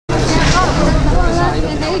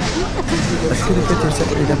askari ka tirsan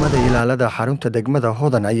ciidamada ilaalada xarunta degmada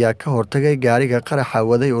Hodan ayaa ka hortagay gaariga qaraxa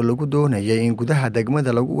waday oo lagu doonayay in gudaha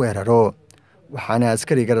degmada lagu weeraro waxaana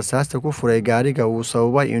askariga rasaasta ku furay gaariga uu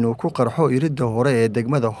sababay inuu ku qarxo iridda hore ee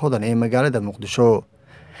degmada Hodan ee magaalada Muqdisho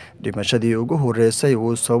dhimashadii ugu horeysay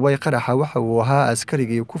uu sababay qaraxa waxa uu ahaa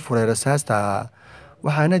askarigii ku furay rasaasta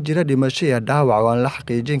waxaana jira dhimasho iyo dhaawac oo aan la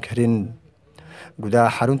xaqiijin karin gudaha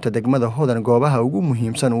xarunta degmada Hodan goobaha ugu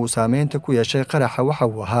muhiimsan uu saameynta ku yeeshay qaraxa waxa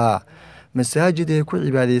uu ahaa masaajid ay ku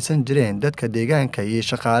cibaadeysan jireen dadka deegaanka iyo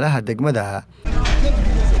shaqaalaha degmada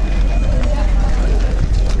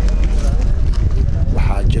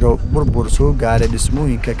waxaa jiro burbur soo gaaray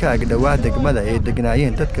dhismooyinka ka agdhawaa degmada ee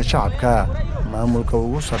degnaayeen dadka shacabka maamulka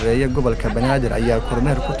ugu sareeya gobolka Banaadir ayaa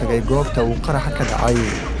kormeer ku tagay goobta uu qaraxa ka dhacay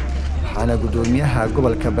waxaana gudoomiyaha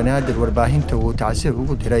gobolka Banaadir warbaahinta uu tacsiir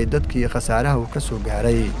ugu diray dadkii khasaaraha uu ka soo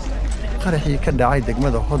gaaray qaraxii ka dhacay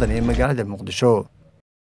degmada Hodan ee magaalada Muqdisho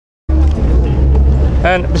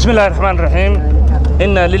بسم الله الرحمن الرحيم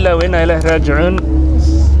إنا لله وإنا إليه راجعون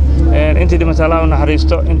أنت دي مثلا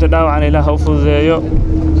ونحريستو أنت داو عن إله وفوذيو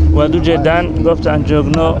وادو جدان قوبت عن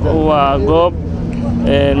جوغنو وقوب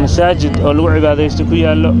المساجد أو لو عبادة يستكو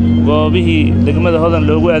يالو قوبه دقمة هودن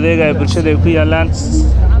لوغو أذيقا يبرشد يكو يالان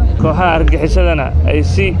كوها أرقحي سدنا أي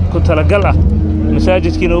سي كنت لقلع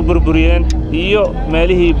مساجد كينو بربريين إيو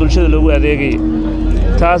ماليه برشد لوغو أذيقا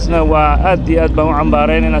taasna waa aad iyo aad baan u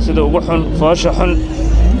cambaaraynayna sida ugu xun foosha xun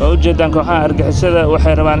oo ujeedaan kooxaha argixisada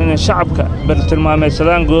waxay rabaan in shacabka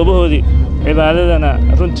bartilmaameedsadaan goobahoodii cibaadadana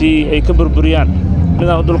runtii ay ka burburiyaan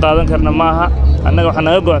midaan u dul qaadan karna maaha annaga waxaa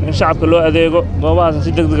naga go'an in shacabka loo adeego goobahaas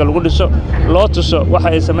si degdeg lagu dhiso loo tuso waxa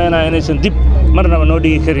ay sameynayaan inaysan dib marnaba noo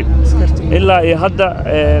dhigi karin ilaa iyo hadda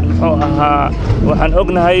muxuu ahaa waxaan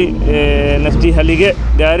ognahay naftii halige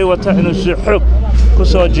gaari wata inuu si xoog ku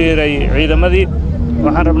soo jeeray ciidamadii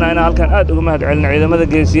waxaan rabnaa inaan halkan aad uga mahad celino ciidamada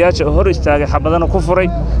geesiyaasha oo hor istaagay xabadana ku furay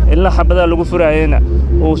ilaa xabadaha lagu furayayna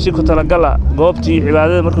uu si ku talagal ah goobtii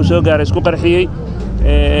cibaadada markuu soo gaaray isku qarxiyay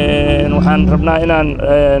waxaan rabnaa inaan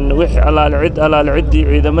wixii alaal ciddii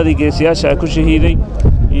ciidamadii geesiyaasha ku shahiiday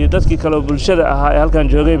iyo dadkii kale bulshada ahaa ee halkan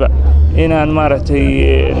joogayba inaan maaragtay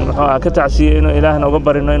muxuu ka tacsiyo inuu ilaahna uga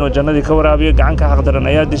barino inuu jannadii ka waraabiyo gacan ka xaqdaran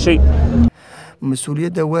ayaa dishay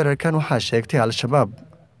mas'uuliyadda weerarkan waxaa sheegtay al-shabaab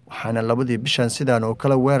waxaana labadii bishan sidaan oo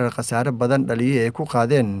kale weerar khasaare badan dhaliyay ay ku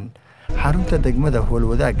qaadeen xarunta degmada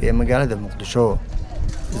howlwadaag ee magaalada Muqdisho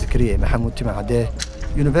Zakariya Maxamuud Timacade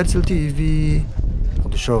Universal TV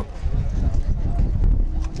Muqdisho